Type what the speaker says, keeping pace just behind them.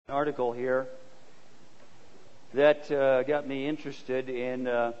Article here that got me interested in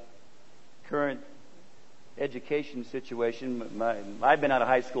current education situation. I've been out of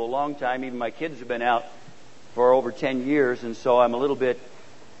high school a long time. Even my kids have been out for over 10 years, and so I'm a little bit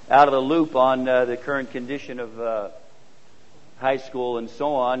out of the loop on the current condition of high school and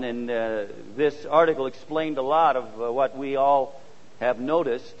so on. And this article explained a lot of what we all have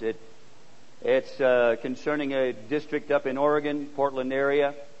noticed. It's concerning a district up in Oregon, Portland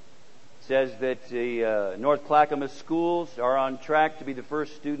area. Says that the North Clackamas schools are on track to be the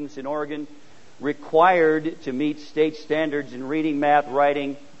first students in Oregon required to meet state standards in reading, math,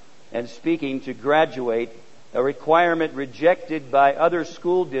 writing, and speaking to graduate, a requirement rejected by other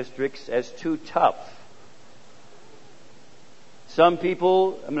school districts as too tough. Some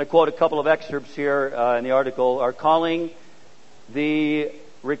people, I'm going to quote a couple of excerpts here in the article, are calling the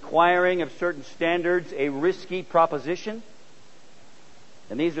requiring of certain standards a risky proposition.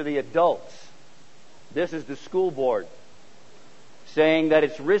 And these are the adults. This is the school board saying that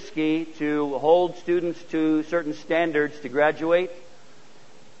it's risky to hold students to certain standards to graduate.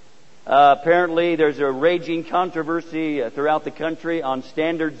 Apparently, there's a raging controversy throughout the country on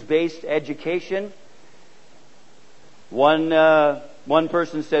standards-based education. One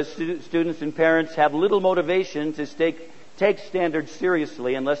person says students and parents have little motivation to take standards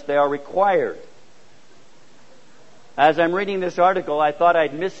seriously unless they are required. As I'm reading this article, I thought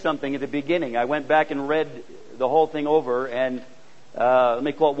I'd missed something at the beginning. I went back and read the whole thing over, and let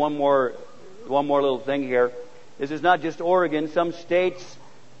me quote one more little thing here. This is not just Oregon. Some states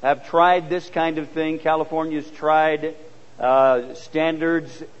have tried this kind of thing. California's tried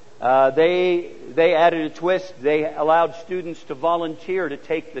standards. They added a twist. They allowed students to volunteer to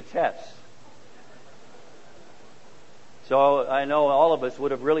take the tests. So I know all of us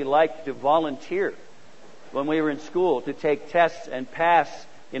would have really liked to volunteer when we were in school to take tests and pass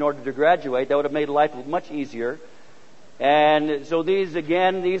in order to graduate. That would have made life much easier. And so these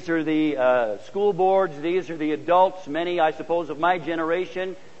are the school boards. These are the adults, many, I suppose, of my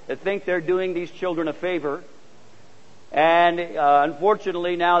generation that think they're doing these children a favor. And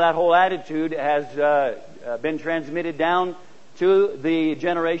unfortunately, now that whole attitude has been transmitted down to the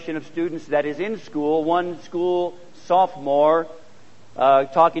generation of students that is in school. One school sophomore,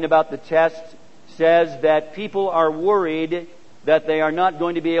 talking about the test, says that people are worried that they are not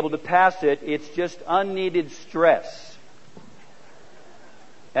going to be able to pass it. It's just unneeded stress.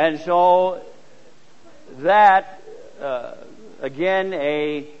 And so that, again,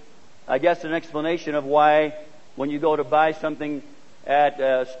 I guess an explanation of why when you go to buy something at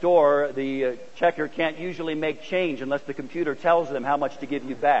a store, the checker can't usually make change unless the computer tells them how much to give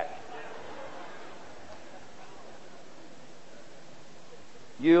you back.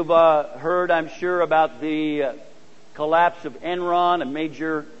 You've heard, I'm sure, about the collapse of Enron, a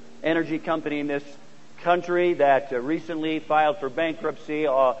major energy company in this country that recently filed for bankruptcy.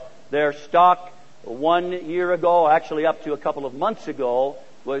 Their stock 1 year ago, actually up to a couple of months ago,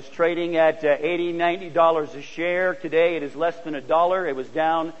 was trading at $80, $90 a share. Today it is less than $1. It was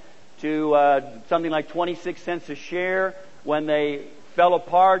down to something like 26 cents a share when they fell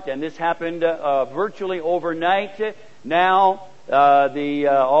apart, and this happened virtually overnight. Now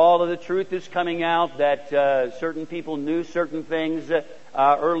all of the truth is coming out that certain people knew certain things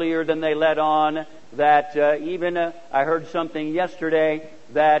earlier than they let on. That even I heard something yesterday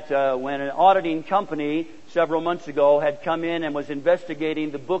that when an auditing company several months ago had come in and was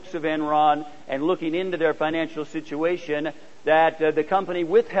investigating the books of Enron and looking into their financial situation, that the company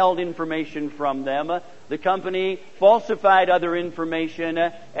withheld information from them. The company falsified other information,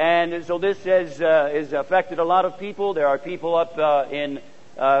 and so this has affected a lot of people. There are people up in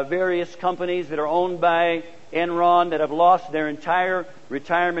various companies that are owned by Enron that have lost their entire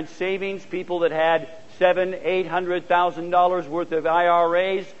retirement savings. People that had $700,000-$800,000 worth of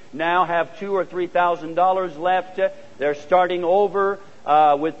IRAs now have $2,000 or $3,000 left. They're starting over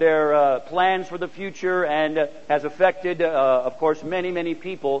with their plans for the future, and has affected, of course, many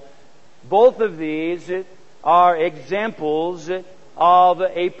people. Both of these are examples of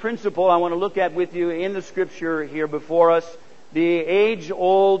a principle I want to look at with you in the Scripture here before us, the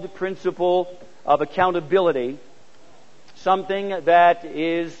age-old principle of accountability, something that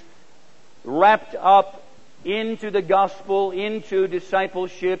is wrapped up into the gospel, into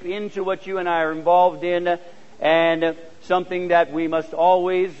discipleship, into what you and I are involved in, and something that we must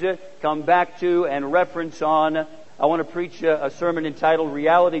always come back to and reference on. I want to preach a sermon entitled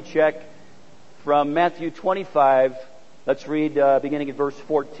Reality Check from Matthew 25. Let's read beginning at verse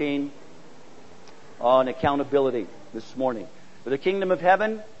 14 on accountability this morning. For the kingdom of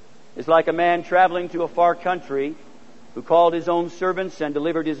heaven is like a man traveling to a far country, who called his own servants and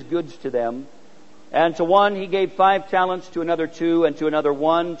delivered his goods to them. And to one he gave 5 talents, to another 2, and to another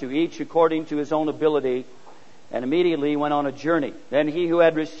 1, to each according to his own ability, and immediately went on a journey. Then he who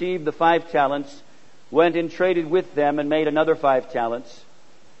had received the 5 talents went and traded with them and made another 5 talents.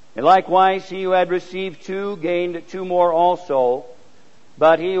 And likewise he who had received 2 gained 2 more also.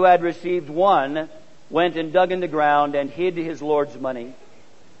 But he who had received 1 went and dug in the ground and hid his Lord's money.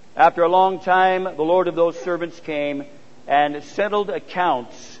 After a long time the Lord of those servants came and settled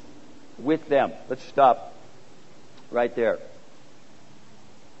accounts with them. Let's stop right there.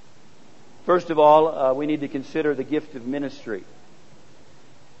 First of all, we need to consider the gift of ministry.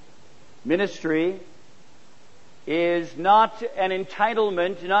 Ministry is not an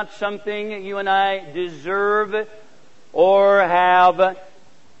entitlement, not something you and I deserve or have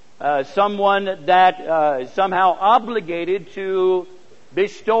someone that is somehow obligated to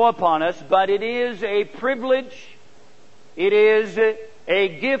bestow upon us, but it is a privilege. It is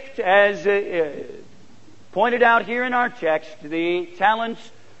a gift, as pointed out here in our text. The talents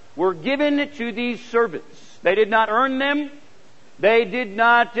were given to these servants. They did not earn them. They did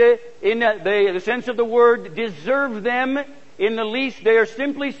not, in the sense of the word, deserve them in the least. They are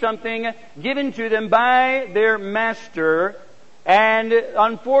simply something given to them by their master. And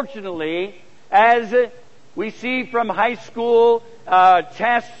unfortunately, as we see from high school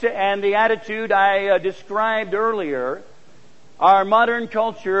tests and the attitude I described earlier, our modern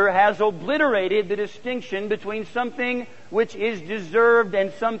culture has obliterated the distinction between something which is deserved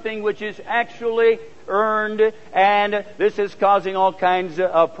and something which is actually earned, and this is causing all kinds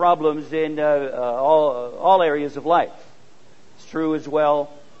of problems in all areas of life. It's true as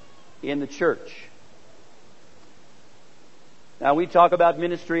well in the church. Now we talk about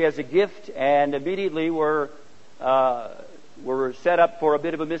ministry as a gift, and immediately we're set up for a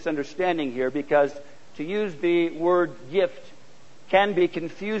bit of a misunderstanding here, because to use the word gift can be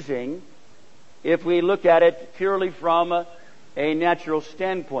confusing if we look at it purely from a natural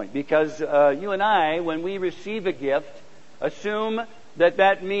standpoint. Because you and I, when we receive a gift, assume that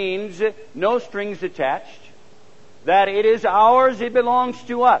that means no strings attached, that it is ours, it belongs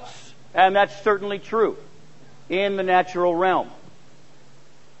to us. And that's certainly true in the natural realm.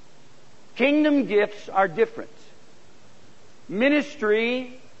 Kingdom gifts are different.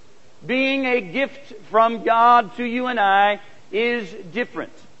 Ministry, being a gift from God to you and I, is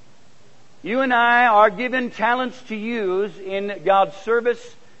different. You and I are given talents to use in God's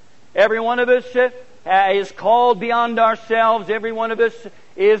service. Every one of us is called beyond ourselves. Every one of us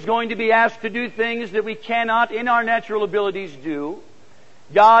is going to be asked to do things that we cannot in our natural abilities do.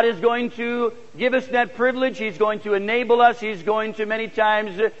 God is going to give us that privilege. He's going to enable us. He's going to many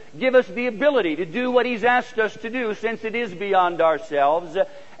times give us the ability to do what He's asked us to do, since it is beyond ourselves.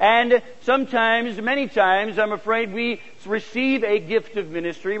 And sometimes, many times, I'm afraid we receive a gift of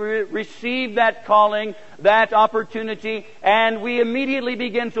ministry, we receive that calling, that opportunity, and we immediately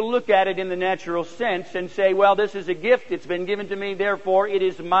begin to look at it in the natural sense and say, well, this is a gift, it's been given to me, therefore it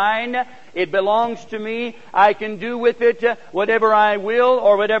is mine, it belongs to me, I can do with it whatever I will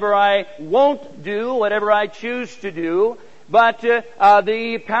or whatever I won't do, whatever I choose to do. But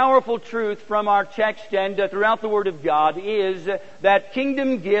the powerful truth from our text and throughout the Word of God is that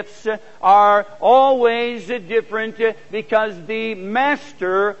kingdom gifts are always different, because the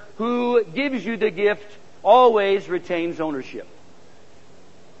master who gives you the gift always retains ownership.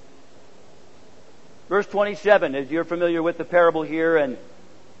 Verse 27, as you're familiar with the parable here, and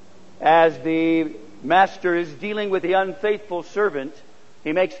as the master is dealing with the unfaithful servant,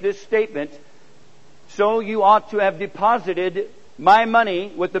 he makes this statement: so you ought to have deposited my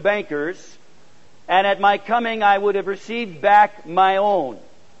money with the bankers, and at my coming I would have received back my own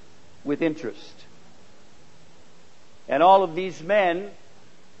with interest. And all of these men,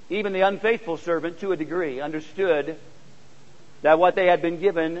 even the unfaithful servant to a degree, understood that what they had been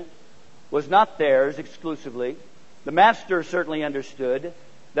given was not theirs exclusively. The master certainly understood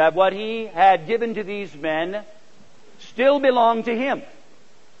that what he had given to these men still belonged to him.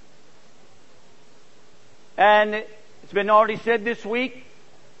 And it's been already said this week,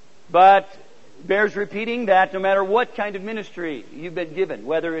 but bears repeating, that no matter what kind of ministry you've been given,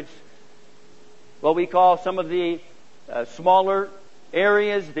 whether it's what we call some of the smaller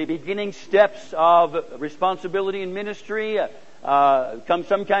areas, the beginning steps of responsibility in ministry, comes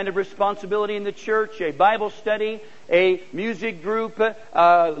some kind of responsibility in the church, a Bible study, a music group,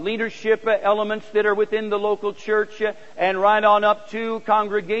 leadership elements that are within the local church, and right on up to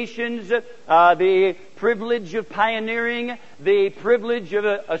congregations, the privilege of pioneering, the privilege of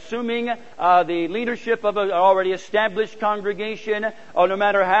assuming the leadership of an already established congregation, or no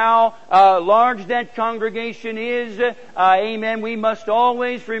matter how large that congregation is, amen, we must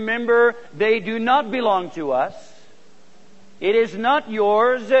always remember they do not belong to us. It is not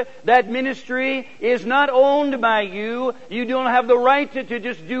yours. That ministry is not owned by you. You don't have the right to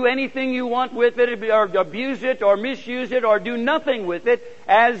just do anything you want with it, or abuse it, or misuse it, or do nothing with it,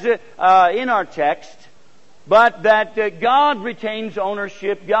 as in our text. But that God retains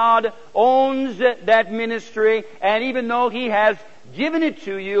ownership. God owns that ministry, and even though He has given it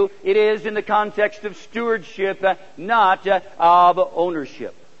to you, it is in the context of stewardship, not of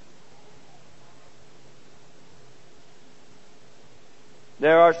ownership.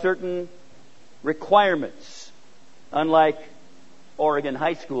 There are certain requirements, unlike Oregon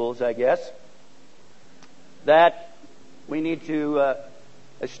high schools, I guess, that we need to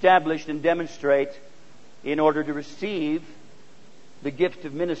establish and demonstrate in order to receive the gift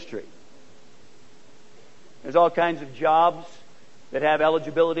of ministry. There's all kinds of jobs that have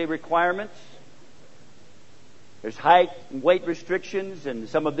eligibility requirements. There's height and weight restrictions, and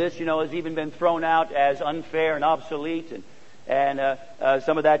some of this, has even been thrown out as unfair and obsolete, and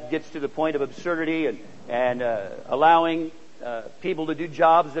some of that gets to the point of absurdity and allowing people to do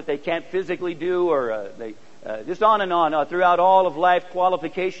jobs that they can't physically do, or they just on and on throughout all of life,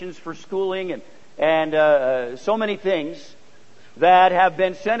 qualifications for schooling and so many things that have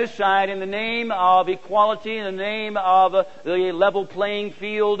been set aside in the name of equality, in the name of the level playing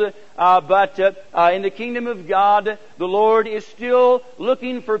field. But in the kingdom of God, the Lord is still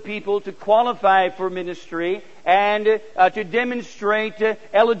looking for people to qualify for ministry and to demonstrate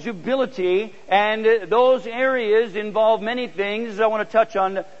eligibility. And those areas involve many things. I want to touch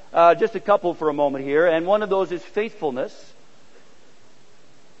on just a couple for a moment here. And one of those is faithfulness.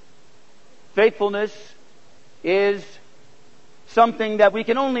 Faithfulness is something that we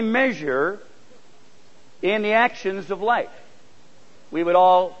can only measure in the actions of life. We would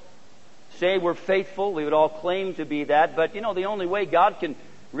all say we're faithful. We would all claim to be that. But, the only way God can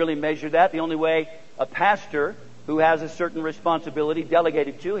really measure that, the only way a pastor who has a certain responsibility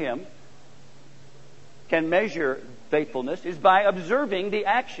delegated to him can measure faithfulness is by observing the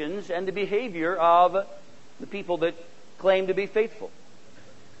actions and the behavior of the people that claim to be faithful.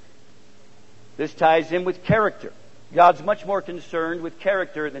 This ties in with character. God's much more concerned with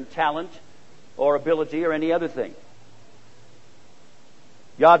character than talent or ability or any other thing.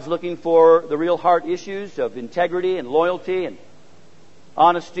 God's looking for the real heart issues of integrity and loyalty and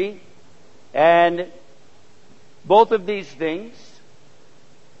honesty. And both of these things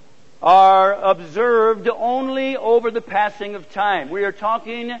are observed only over the passing of time. We are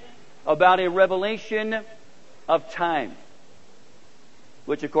talking about a revelation of time,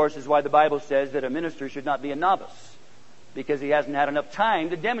 which of course is why the Bible says that a minister should not be a novice, because he hasn't had enough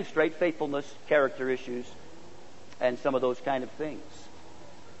time to demonstrate faithfulness, character issues, and some of those kind of things.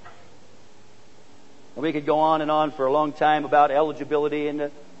 And we could go on and on for a long time about eligibility and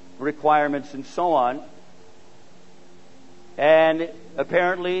the requirements and so on. And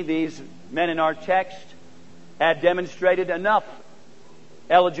apparently these men in our text had demonstrated enough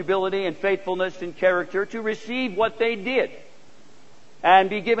eligibility and faithfulness and character to receive what they did and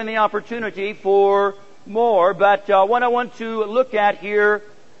be given the opportunity for more. But what I want to look at here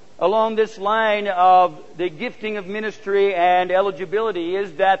along this line of the gifting of ministry and eligibility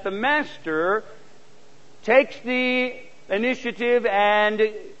is that the master takes the initiative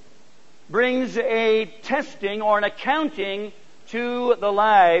and brings a testing or an accounting to the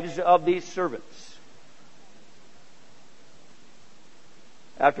lives of these servants.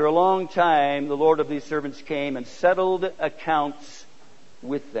 After a long time, the Lord of these servants came and settled accounts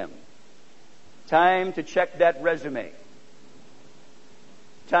with them. Time to check that resume.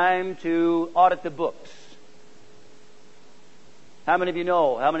 Time to audit the books. How many of you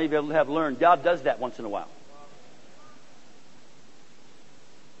know, how many of you have learned God does that once in a while?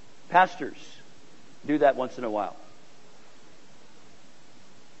 Pastors do that once in a while.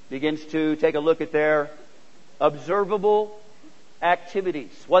 Begins to take a look at their observable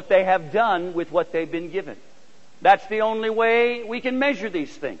activities, what they have done with what they've been given. That's the only way we can measure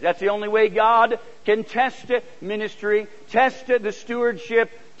these things. That's the only way God can test ministry, test the stewardship,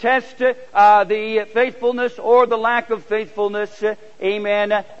 test the faithfulness or the lack of faithfulness.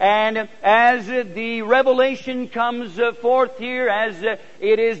 Amen. And as the revelation comes forth here, as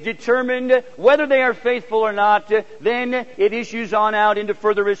it is determined whether they are faithful or not, then it issues on out into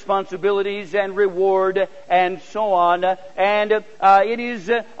further responsibilities and reward and so on. And it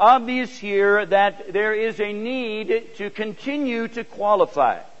is obvious here that there is a need to continue to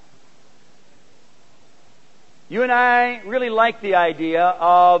qualify. You and I really like the idea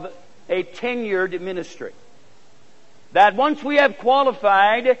of a tenured ministry. That once we have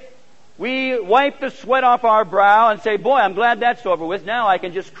qualified, we wipe the sweat off our brow and say, boy, I'm glad that's over with. Now I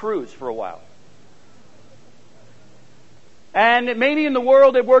can just cruise for a while. And maybe in the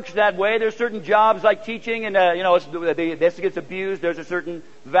world it works that way. There's certain jobs like teaching and, this gets abused. There's a certain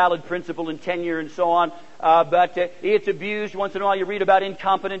valid principle in tenure and so on. But it's abused. Once in a while you read about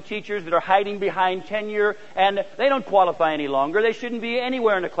incompetent teachers that are hiding behind tenure and they don't qualify any longer. They shouldn't be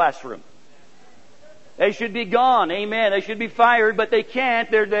anywhere in a classroom. They should be gone. Amen. They should be fired, but they can't.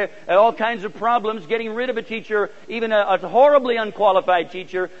 There are all kinds of problems getting rid of a teacher, even a horribly unqualified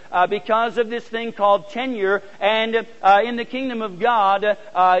teacher, because of this thing called tenure. And in the kingdom of God,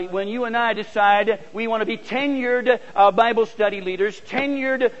 when you and I decide we want to be tenured Bible study leaders,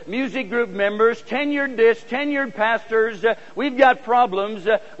 tenured music group members, tenured this, tenured pastors, we've got problems.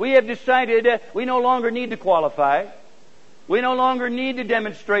 We have decided we no longer need to qualify. We no longer need to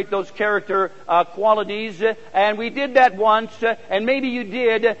demonstrate those character qualities, and we did that once, and maybe you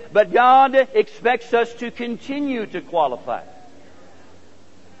did, but God expects us to continue to qualify.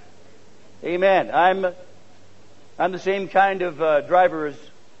 Amen. I'm the same kind of driver as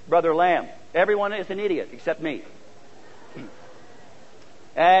Brother Lamb. Everyone is an idiot except me.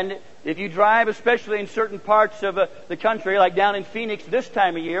 And if you drive, especially in certain parts of the country, like down in Phoenix this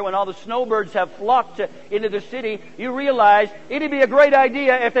time of year, when all the snowbirds have flocked into the city, you realize it'd be a great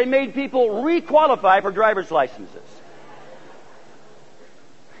idea if they made people re-qualify for driver's licenses.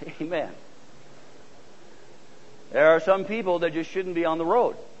 Amen. There are some people that just shouldn't be on the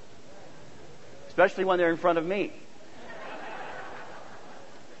road, especially when they're in front of me.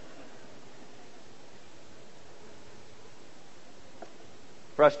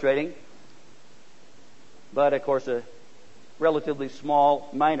 Frustrating, but of course a relatively small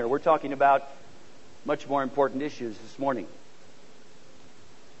minor. We're talking about much more important issues this morning.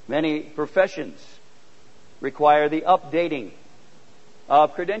 Many professions require the updating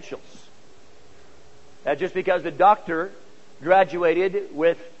of credentials. Just because the doctor graduated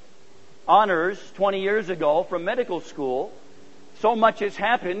with honors 20 years ago from medical school, so much has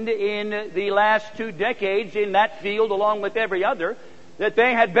happened in the last 2 decades in that field along with every other, that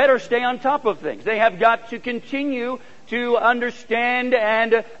they had better stay on top of things. They have got to continue to understand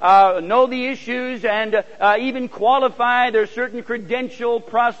and know the issues and even qualify. There are certain credential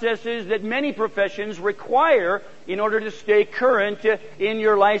processes that many professions require in order to stay current in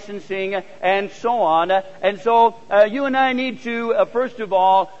your licensing and so on. And so you and I need to, first of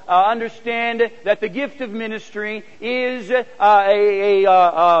all, understand that the gift of ministry is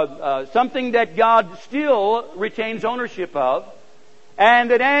something that God still retains ownership of.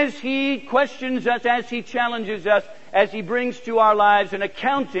 And that as He questions us, as He challenges us, as He brings to our lives an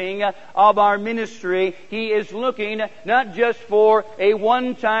accounting of our ministry, He is looking not just for a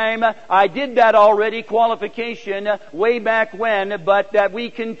one-time, I did that already qualification way back when, but that we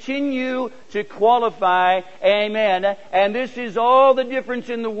continue to qualify. Amen. And this is all the difference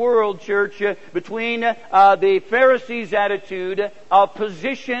in the world, church, between the Pharisees' attitude of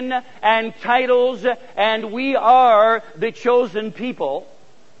position and titles, and we are the chosen people,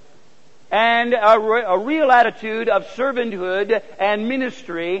 and a real attitude of servanthood and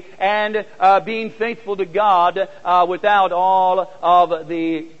ministry and being faithful to God without all of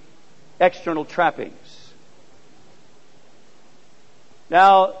the external trappings.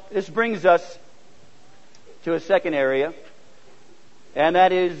 Now, this brings us to a second area, and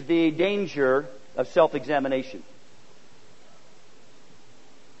that is the danger of self-examination.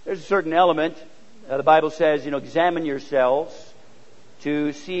 There's a certain element, the Bible says, examine yourselves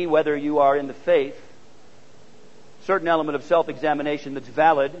to see whether you are in the faith. Certain element of self-examination that's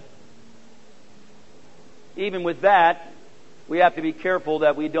valid. Even with that, we have to be careful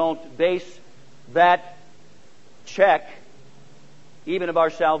that we don't base that check, even of our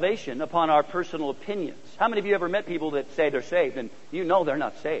salvation, upon our personal opinions. How many of you ever met people that say they're saved and you know they're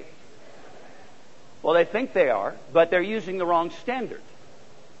not saved? Well, they think they are, but they're using the wrong standard.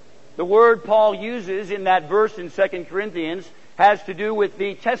 The word Paul uses in that verse in 2 Corinthians has to do with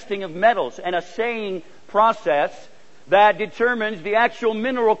the testing of metals and assaying process that determines the actual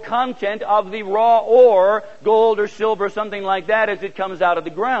mineral content of the raw ore, gold or silver, something like that, as it comes out of the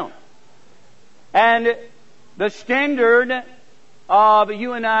ground. And the standard of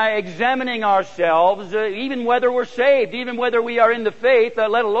you and I examining ourselves, even whether we're saved, even whether we are in the faith,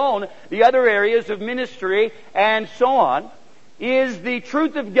 let alone the other areas of ministry and so on, is the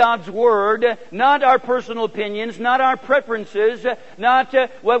truth of God's Word, not our personal opinions, not our preferences, not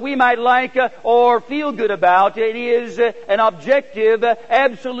what we might like or feel good about. It is an objective,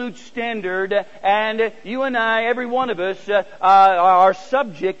 absolute standard, and you and I, every one of us, are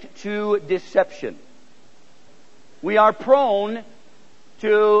subject to deception. We are prone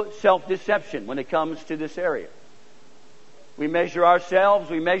to self-deception when it comes to this area. We measure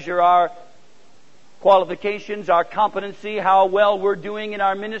ourselves, we measure our qualifications, our competency, how well we're doing in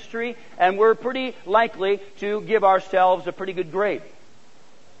our ministry, and we're pretty likely to give ourselves a pretty good grade.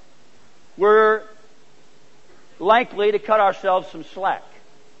 We're likely to cut ourselves some slack.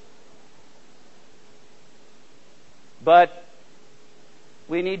 But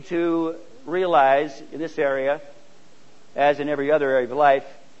we need to realize in this area, as in every other area of life,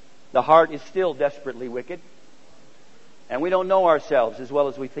 the heart is still desperately wicked, and we don't know ourselves as well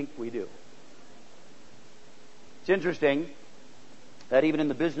as we think we do. It's interesting that even in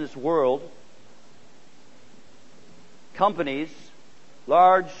the business world, companies,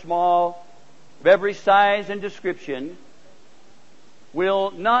 large, small, of every size and description, will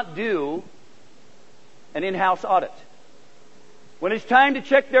not do an in-house audit. When it's time to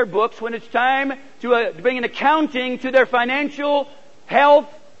check their books, when it's time to bring an accounting to their financial health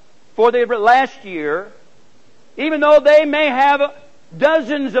for the last year, even though they may have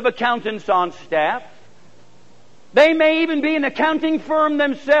dozens of accountants on staff, they may even be an accounting firm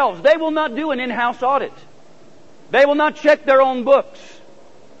themselves, they will not do an in-house audit. They will not check their own books.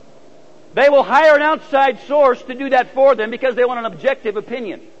 They will hire an outside source to do that for them because they want an objective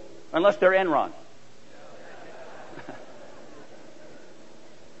opinion, unless they're Enron.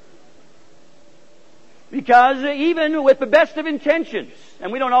 Because even with the best of intentions,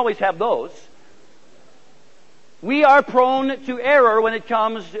 and we don't always have those, we are prone to error when it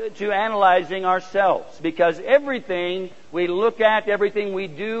comes to analyzing ourselves. Because everything we look at, everything we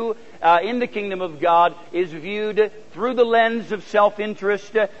do in the kingdom of God is viewed through the lens of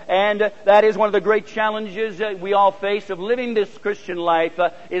self-interest. And that is one of the great challenges we all face of living this Christian life,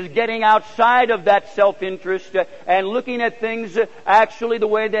 is getting outside of that self-interest and looking at things actually the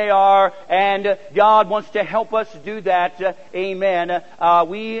way they are. And God wants to help us do that. Amen.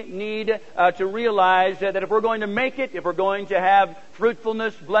 We need to realize that if we're going to make it, if we're going to have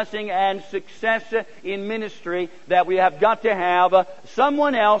fruitfulness, blessing, and success in ministry, that we have got to have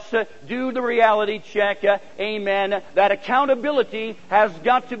someone else do the reality check. Amen. That accountability has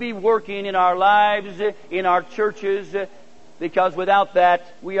got to be working in our lives, in our churches, because without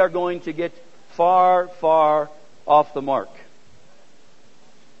that, we are going to get far, far off the mark.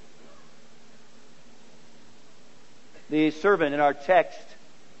 The servant in our text,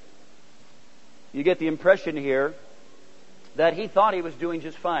 you get the impression here that he thought he was doing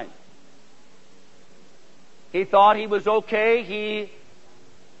just fine. He thought he was okay. He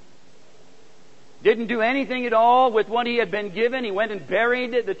didn't do anything at all with what he had been given. He went and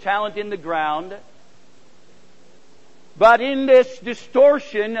buried the talent in the ground. But in this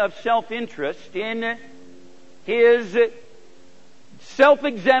distortion of self-interest, in his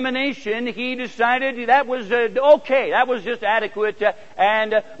self-examination, he decided that was okay, that was just adequate,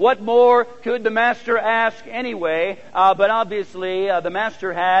 and what more could the master ask anyway? But obviously, the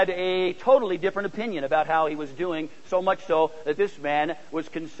master had a totally different opinion about how he was doing, so much so that this man was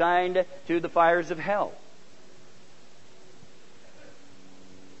consigned to the fires of hell.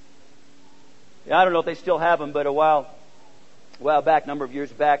 I don't know if they still have them, but a while back, a number of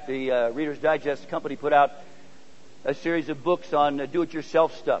years back, the Reader's Digest company put out a series of books on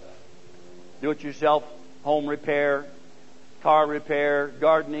do-it-yourself stuff. Do-it-yourself home repair, car repair,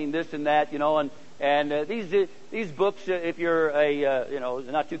 gardening, this and that, and these books, if you're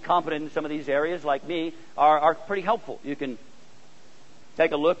not too competent in some of these areas like me, are pretty helpful. You can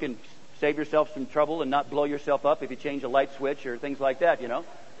take a look and save yourself some trouble and not blow yourself up if you change a light switch or things like that,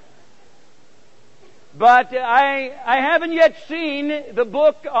 But I haven't yet seen the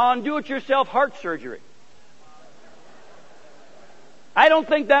book on do-it-yourself heart surgery. I don't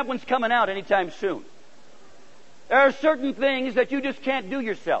think that one's coming out anytime soon. There are certain things that you just can't do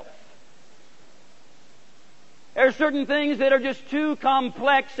yourself. There are certain things that are just too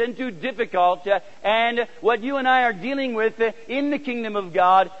complex and too difficult. And what you and I are dealing with in the kingdom of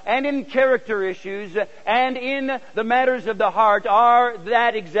God and in character issues and in the matters of the heart are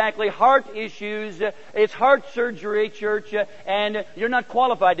that exactly, heart issues. It's heart surgery, church, and you're not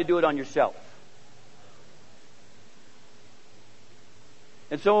qualified to do it on yourself.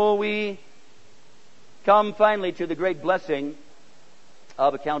 And so we come finally to the great blessing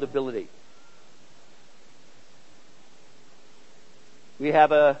of accountability. We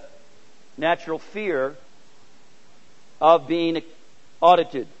have a natural fear of being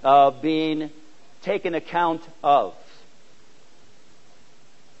audited, of being taken account of.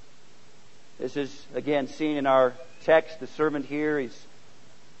 This is, again, seen in our text. The servant here, he's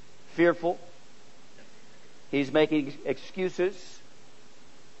fearful. He's making excuses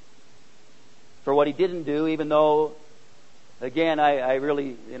for what he didn't do, even though, again, I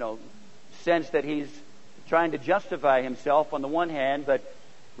really, sense that he's trying to justify himself on the one hand, but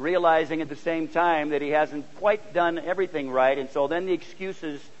realizing at the same time that he hasn't quite done everything right, and so then the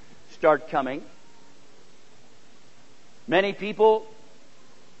excuses start coming. Many people,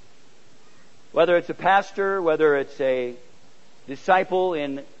 whether it's a pastor, whether it's a disciple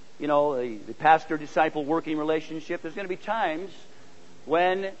in, the pastor-disciple working relationship, there's going to be times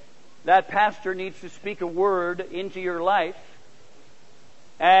when that pastor needs to speak a word into your life,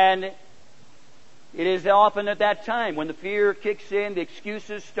 and it is often at that time when the fear kicks in, the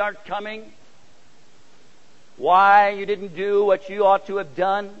excuses start coming. Why you didn't do what you ought to have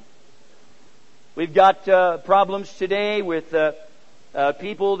done. We've got problems today with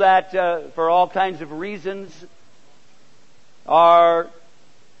people that, for all kinds of reasons, are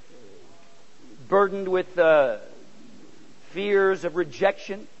burdened with fears of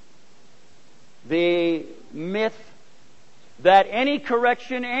rejection. The myth that any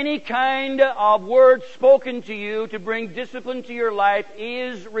correction, any kind of word spoken to you to bring discipline to your life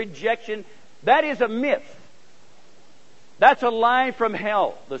is rejection. That is a myth. That's a lie from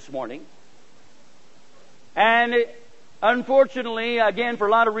hell this morning. And unfortunately, again, for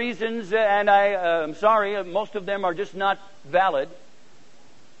a lot of reasons, and I'm sorry, most of them are just not valid.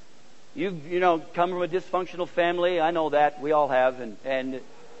 You've, come from a dysfunctional family. I know that. We all have. And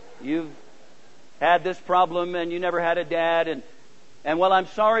you've had this problem and you never had a dad, and while I'm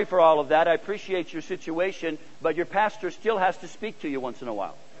sorry for all of that, I appreciate your situation, but your pastor still has to speak to you once in a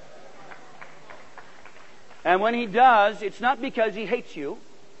while. And when he does, it's not because he hates you.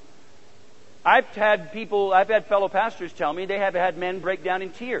 I've had fellow pastors tell me they have had men break down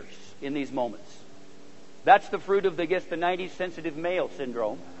in tears in these moments. That's the fruit of, the 90s sensitive male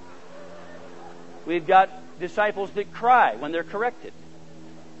syndrome. We've got disciples that cry when they're corrected.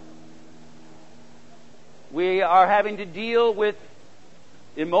 We are having to deal with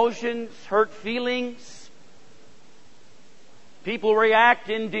emotions, hurt feelings. People react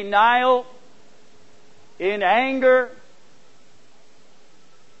in denial, in anger.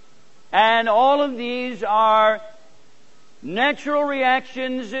 And all of these are natural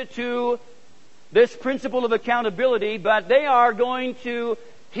reactions to this principle of accountability, but they are going to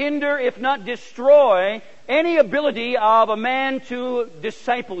hinder, if not destroy, any ability of a man to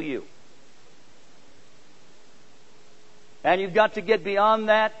disciple you. And you've got to get beyond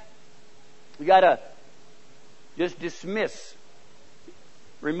that. You've got to just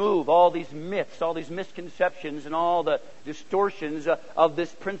remove all these myths, all these misconceptions, and all the distortions of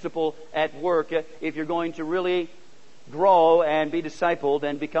this principle at work if you're going to really grow and be discipled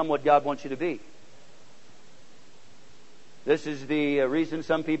and become what God wants you to be. This is the reason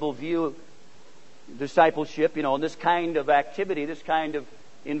some people view discipleship, and this kind of activity, this kind of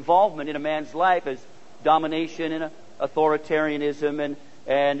involvement in a man's life as domination and authoritarianism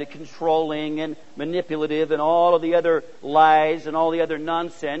and controlling and manipulative and all of the other lies and all the other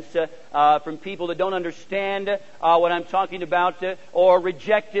nonsense from people that don't understand what I'm talking about or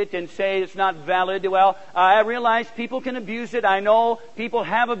reject it and say it's not valid. Well, I realize people can abuse it. I know people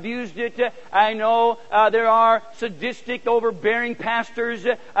have abused it. I know there are sadistic, overbearing pastors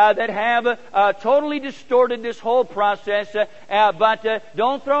that have totally distorted this whole process. But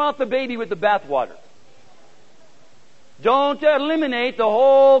don't throw out the baby with the bathwater. Don't eliminate the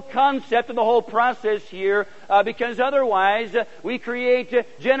whole concept of the whole process here, because otherwise we create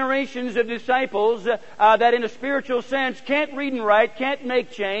generations of disciples that in a spiritual sense can't read and write, can't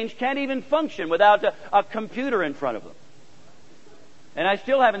make change, can't even function without a computer in front of them. And I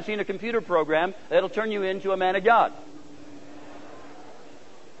still haven't seen a computer program that'll turn you into a man of God.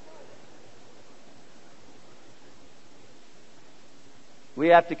 We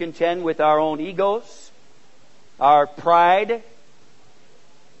have to contend with our own egos, our pride.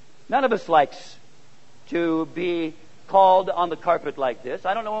 None of us likes to be called on the carpet like this.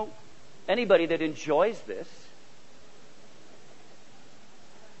 I don't know anybody that enjoys this.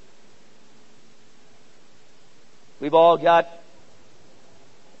 We've all got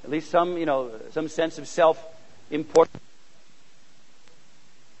at least some sense of self-importance.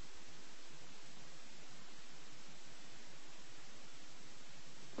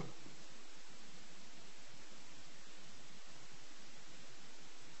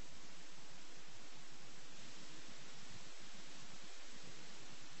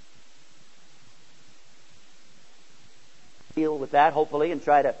 Deal with that, hopefully, and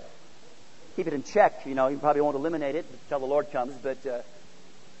try to keep it in check. You probably won't eliminate it until the Lord comes, but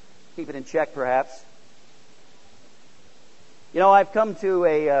keep it in check, perhaps. I've come to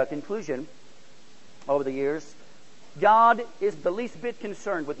a conclusion over the years. God is the least bit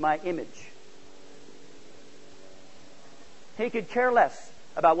concerned with my image. He could care less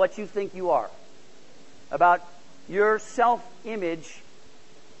about what you think you are, about your self-image,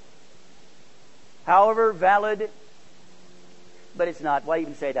 however valid. But it's not. Why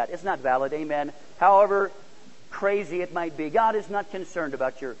even say that? It's not valid. Amen. However crazy it might be, God is not concerned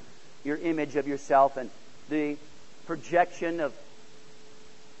about your image of yourself and the projection of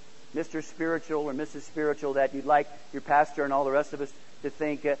Mr. Spiritual or Mrs. Spiritual that you'd like your pastor and all the rest of us to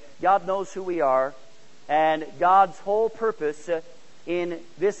think. God knows who we are, and God's whole purpose in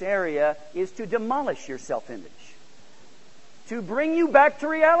this area is to demolish your self-image, to bring you back to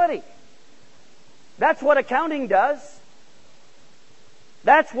reality. That's what accounting does.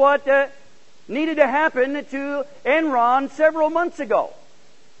 That's what needed to happen to Enron several months ago.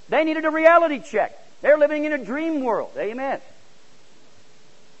 They needed a reality check. They're living in a dream world. Amen.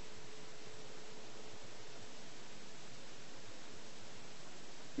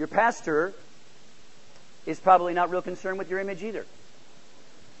 Your pastor is probably not real concerned with your image either.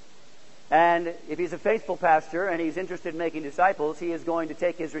 And if he's a faithful pastor and he's interested in making disciples, he is going to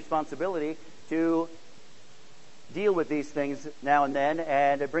take his responsibility to deal with these things now and then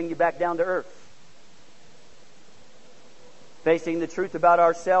and bring you back down to earth. Facing the truth about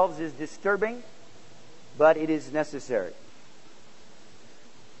ourselves is disturbing, but it is necessary.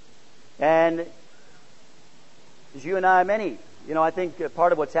 And as you and I, I think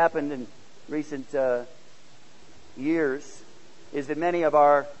part of what's happened in recent years is that many of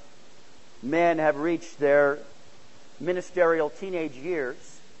our men have reached their ministerial teenage years,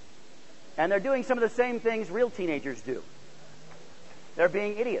 and they're doing some of the same things real teenagers do. They're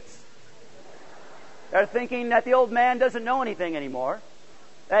being idiots. They're thinking that the old man doesn't know anything anymore,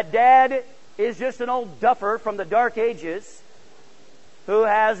 that dad is just an old duffer from the dark ages who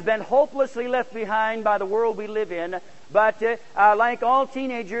has been hopelessly left behind by the world we live in. But like all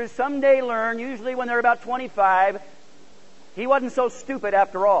teenagers, someday learn, usually when they're about 25, he wasn't so stupid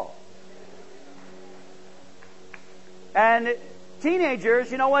after all. And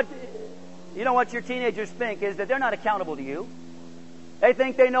teenagers, you know what your teenagers think is that they're not accountable to you. They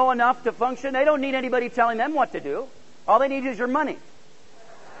think they know enough to function. They don't need anybody telling them what to do. All they need is your money.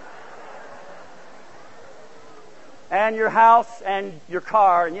 And your house and your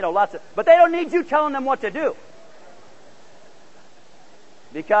car and, but they don't need you telling them what to do.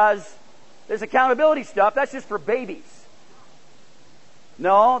 Because this accountability stuff, that's just for babies.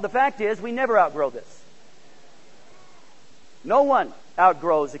 No, the fact is we never outgrow this. No one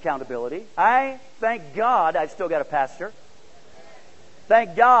outgrows accountability. I thank God I've still got a pastor.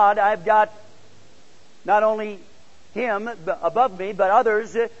 Thank God I've got not only him above me, but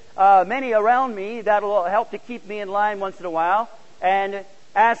others, many around me that will help to keep me in line once in a while and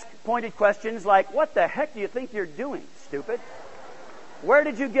ask pointed questions like, what the heck do you think you're doing, stupid? Where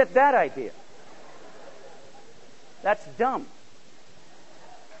did you get that idea? That's dumb.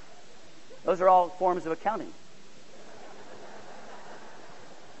 Those are all forms of accounting.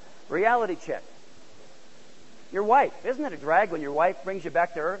 Reality check. Your wife. Isn't it a drag when your wife brings you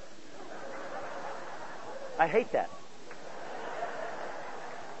back to earth? I hate that.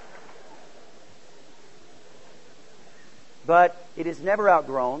 But it is never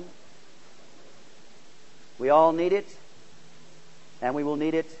outgrown. We all need it, and we will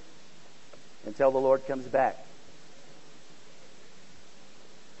need it until the Lord comes back.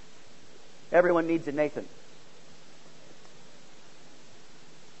 Everyone needs a Nathan.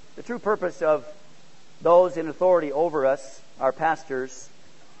 The true purpose of those in authority over us, our pastors,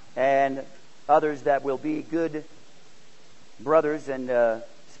 and others that will be good brothers and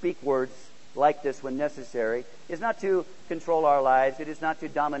speak words like this when necessary, is not to control our lives. It is not to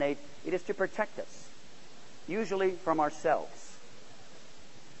dominate. It is to protect us, usually from ourselves.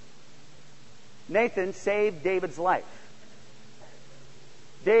 Nathan saved David's life.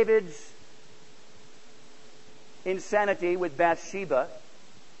 David's insanity with Bathsheba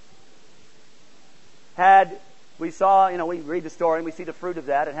we read the story and we see the fruit of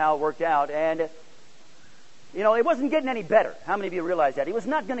that and how it worked out. And, it wasn't getting any better. How many of you realize that? It was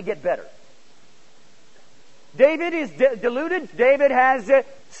not going to get better. David is deluded. David has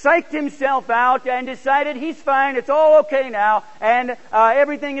psyched himself out and decided he's fine, it's all okay now, and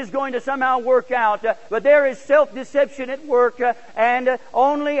everything is going to somehow work out. But there is self-deception at work, and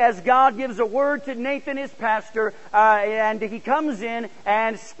only as God gives a word to Nathan, his pastor, and he comes in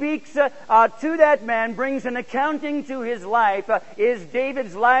and speaks to that man, brings an accounting to his life, is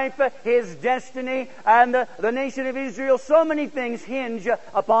David's life, his destiny, and the nation of Israel. So many things hinge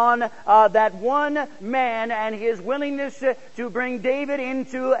upon that one man and his willingness to bring David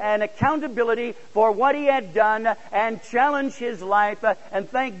into an accountability for what he had done and challenge his life. And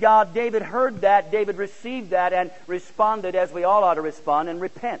thank God David heard that, David received that, and responded as we all ought to respond and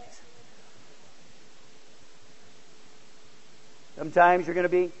repent. Sometimes you're going to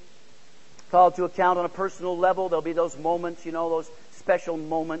be called to account on a personal level. There'll be those moments, those special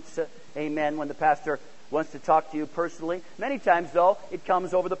moments, amen, when the pastor wants to talk to you personally. Many times, though, it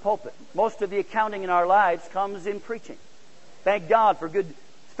comes over the pulpit. Most of the accounting in our lives comes in preaching. Thank God for good,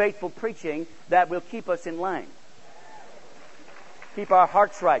 faithful preaching that will keep us in line. Keep our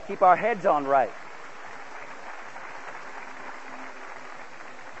hearts right. Keep our heads on right.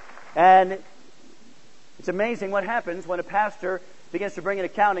 And it's amazing what happens when a pastor begins to bring in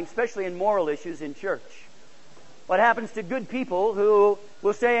accounting, especially in moral issues in church. What happens to good people who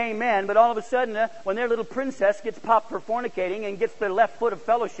will say amen, but all of a sudden, when their little princess gets popped for fornicating and gets their left foot of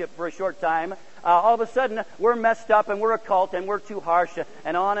fellowship for a short time, all of a sudden, we're messed up and we're a cult and we're too harsh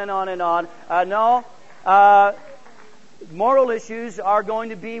and on and on and on. Moral issues are going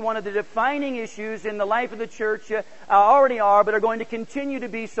to be one of the defining issues in the life of the church, already are, but are going to continue to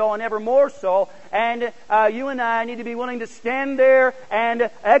be so and ever more so. And you and I need to be willing to stand there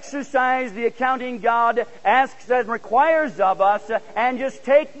and exercise the accounting God asks and requires of us, and just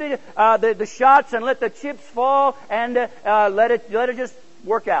take the shots and let the chips fall and let it just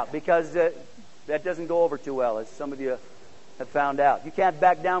work out, because that doesn't go over too well, as some of you have found out. You can't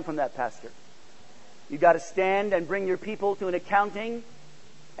back down from that, pastor. You've got to stand and bring your people to an accounting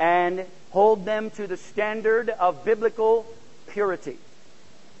and hold them to the standard of biblical purity.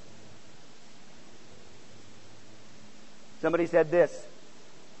 Somebody said this: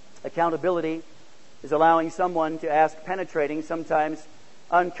 accountability is allowing someone to ask penetrating, sometimes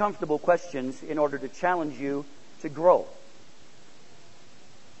uncomfortable questions in order to challenge you to grow.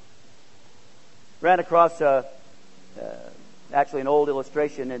 Ran across actually an old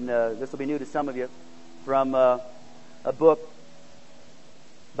illustration, and this will be new to some of you, from a book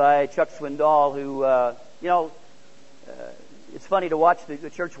by Chuck Swindoll, who, it's funny to watch the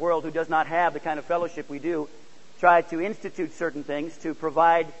church world, who does not have the kind of fellowship we do, try to institute certain things to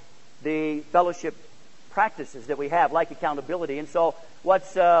provide the fellowship practices that we have, like accountability. And so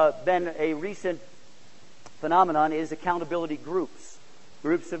what's been a recent phenomenon is accountability groups.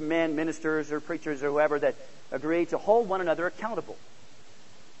 Groups of men, ministers or preachers or whoever, that agree to hold one another accountable.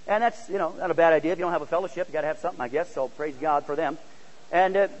 And that's, not a bad idea. If you don't have a fellowship, you got to have something, I guess. So praise God for them.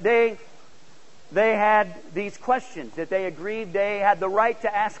 And they had these questions that they agreed they had the right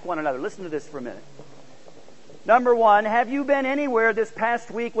to ask one another. Listen to this for a minute. Number one, have you been anywhere this past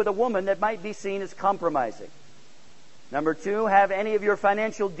week with a woman that might be seen as compromising? Number two, have any of your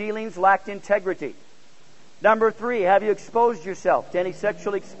financial dealings lacked integrity? Number three, have you exposed yourself to any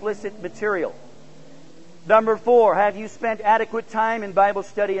sexually explicit material? Number four, have you spent adequate time in Bible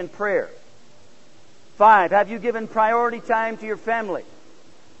study and prayer? 5, have you given priority time to your family?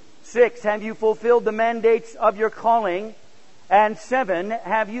 6, have you fulfilled the mandates of your calling? And 7,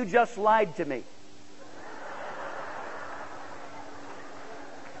 have you just lied to me?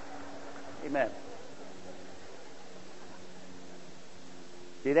 Amen.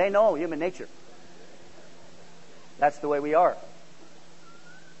 See, they know human nature. That's the way we are.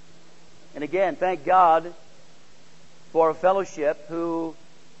 And again, thank God for a fellowship who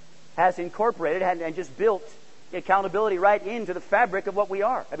has incorporated and just built accountability right into the fabric of what we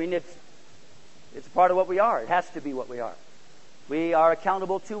are. I mean, it's part of what we are. It has to be what we are. We are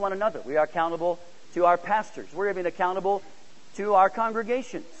accountable to one another. We are accountable to our pastors. We're even accountable to our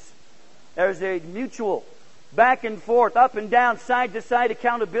congregations. There's a mutual back and forth, up and down, side to side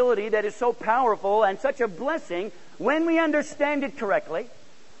accountability that is so powerful and such a blessing when we understand it correctly,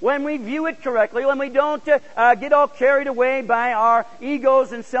 when we view it correctly, when we don't get all carried away by our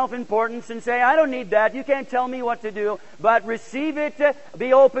egos and self-importance and say, I don't need that, you can't tell me what to do, but receive it,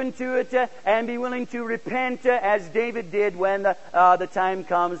 be open to it, and be willing to repent as David did when the time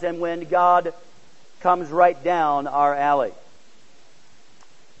comes and when God comes right down our alley.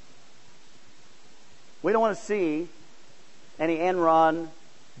 We don't want to see any Enron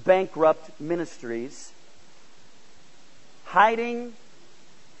bankrupt ministries hiding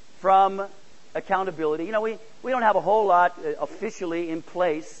from accountability. You know, we don't have a whole lot officially in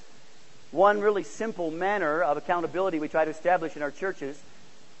place. One really simple manner of accountability we try to establish in our churches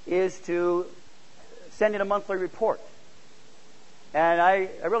is to send in a monthly report. And I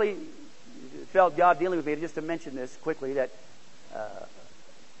really felt God dealing with me just to mention this quickly, that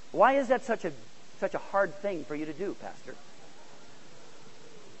why is that such a hard thing for you to do, Pastor?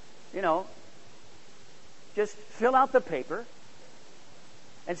 You know, just fill out the paper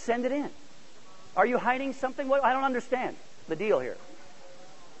and send it in. Are you hiding something? Well, I don't understand the deal here.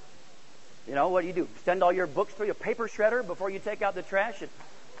 You know, what do you do? Send all your books through a paper shredder before you take out the trash?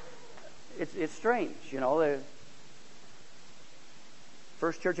 It's strange, you know. The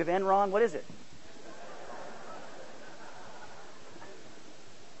First Church of Enron, what is it?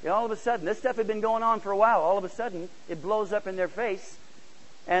 You know, all of a sudden, this stuff had been going on for a while. All of a sudden, it blows up in their face.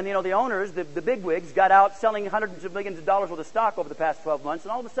 And, you know, the owners, the bigwigs, got out selling hundreds of millions of dollars worth of stock over the past 12 months,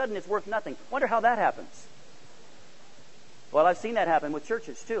 and all of a sudden it's worth nothing. Wonder how that happens. Well, I've seen that happen with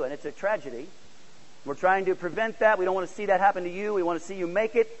churches, too, and it's a tragedy. We're trying to prevent that. We don't want to see that happen to you. We want to see you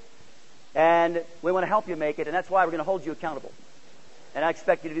make it, and we want to help you make it, and that's why we're going to hold you accountable. And I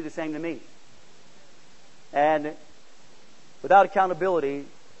expect you to do the same to me. And without accountability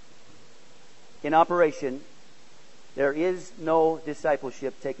in operation, there is no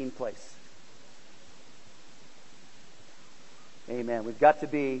discipleship taking place. Amen. We've got to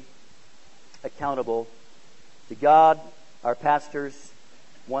be accountable to God, our pastors,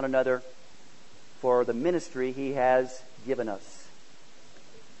 one another, for the ministry He has given us.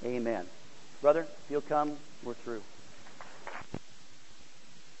 Amen. Brother, if you'll come, we're through.